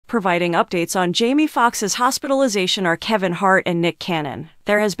Providing updates on Jamie Foxx's hospitalization are Kevin Hart and Nick Cannon.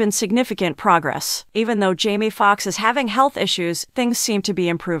 There has been significant progress. Even though Jamie Foxx is having health issues, things seem to be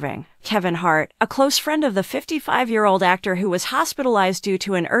improving. Kevin Hart, a close friend of the 55-year-old actor who was hospitalized due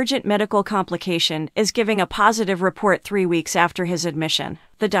to an urgent medical complication, is giving a positive report 3 weeks after his admission.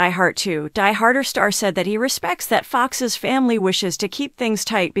 The Die Hard 2 Die Harder star said that he respects that Foxx's family wishes to keep things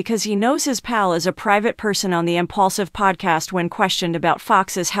tight because he knows his pal is a private person on the Impulsive podcast when questioned about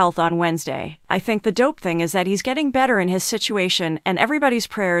Foxx's health on Wednesday. "I think the dope thing is that he's getting better in his situation, and everybody's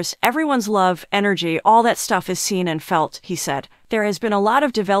prayers, everyone's love, energy, all that stuff is seen and felt," he said. "There has been a lot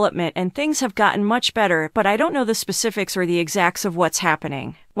of development and things have gotten much better, but I don't know the specifics or the exacts of what's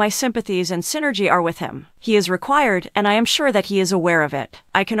happening. My sympathies and synergy are with him. He is required, and I am sure that he is aware of it.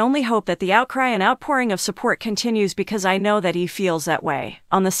 I can only hope that the outcry and outpouring of support continues because I know that he feels that way."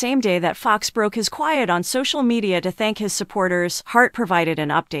 On the same day that Foxx broke his quiet on social media to thank his supporters, Hart provided an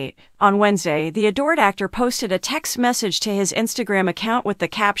update. On Wednesday, the adored actor posted a text message to his Instagram account with the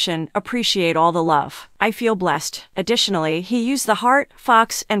caption, "Appreciate all the love. I feel blessed." Additionally, he used the heart,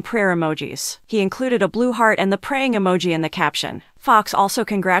 Foxx, and prayer emojis. He included a blue heart and the praying emoji in the caption. Foxx also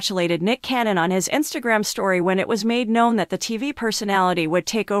congratulated Nick Cannon on his Instagram story when it was made known that the TV personality would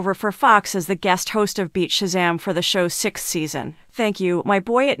take over for Foxx as the guest host of Beat Shazam for the show's 6th season. "Thank you, my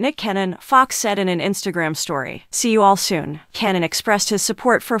boy at Nick Cannon," Foxx said in an Instagram story. "See you all soon." Cannon expressed his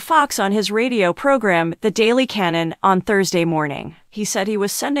support for Foxx on his radio program, The Daily Cannon, on Thursday morning. He said he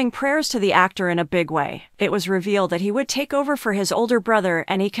was sending prayers to the actor in a big way. It was revealed that he would take over for his older brother,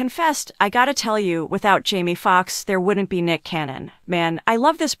 and he confessed, "I gotta tell you, without Jamie Foxx, there wouldn't be Nick Cannon. Man, I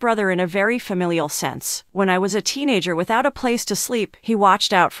love this brother in a very familial sense. When I was a teenager without a place to sleep, he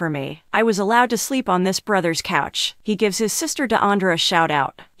watched out for me. I was allowed to sleep on this brother's couch." He gives his sister Deandra a shout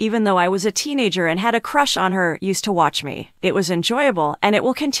out. "Even though I was a teenager and had a crush on her, used to watch me. It was enjoyable, and it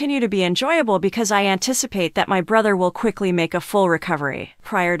will continue to be enjoyable because I anticipate that my brother will quickly make a full recovery."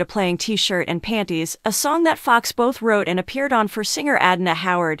 Prior to playing T-Shirt and Panties, a song that Foxx both wrote and appeared on for singer Adina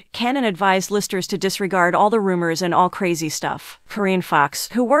Howard, Cannon advised listeners to disregard all the rumors and all crazy stuff. Corinne Foxx,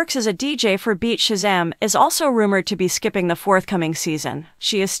 who works as a DJ for Beat Shazam, is also rumored to be skipping the forthcoming season.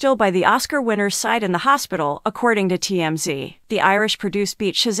 She is still by the Oscar winner's side in the hospital, according to TMZ. The Irish-produced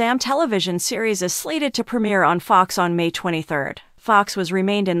Beat Shazam television series is slated to premiere on Fox on May 23rd. Foxx was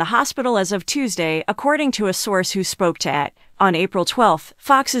remained in the hospital as of Tuesday, according to a source who spoke to it. On April 12th,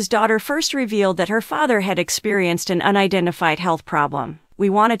 Foxx's daughter first revealed that her father had experienced an unidentified health problem. "We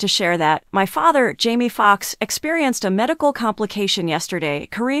wanted to share that. My father, Jamie Foxx, experienced a medical complication yesterday,"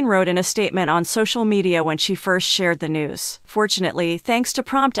 Corinne wrote in a statement on social media when she first shared the news. "Fortunately, thanks to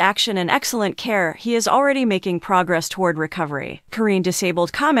prompt action and excellent care, he is already making progress toward recovery." Corinne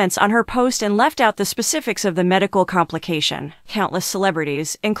disabled comments on her post and left out the specifics of the medical complication. Countless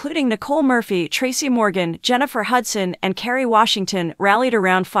celebrities, including Nicole Murphy, Tracy Morgan, Jennifer Hudson, and Kerry Washington, rallied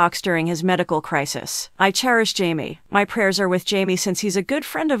around Foxx during his medical crisis. "I cherish Jamie. My prayers are with Jamie since he's a good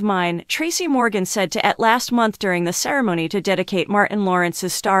friend of mine," Tracy Morgan said to ET last month during the ceremony to dedicate Martin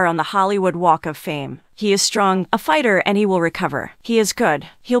Lawrence's star on the Hollywood Walk of Fame. "He is strong, a fighter, and he will recover. He is good.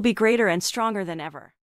 He'll be greater and stronger than ever."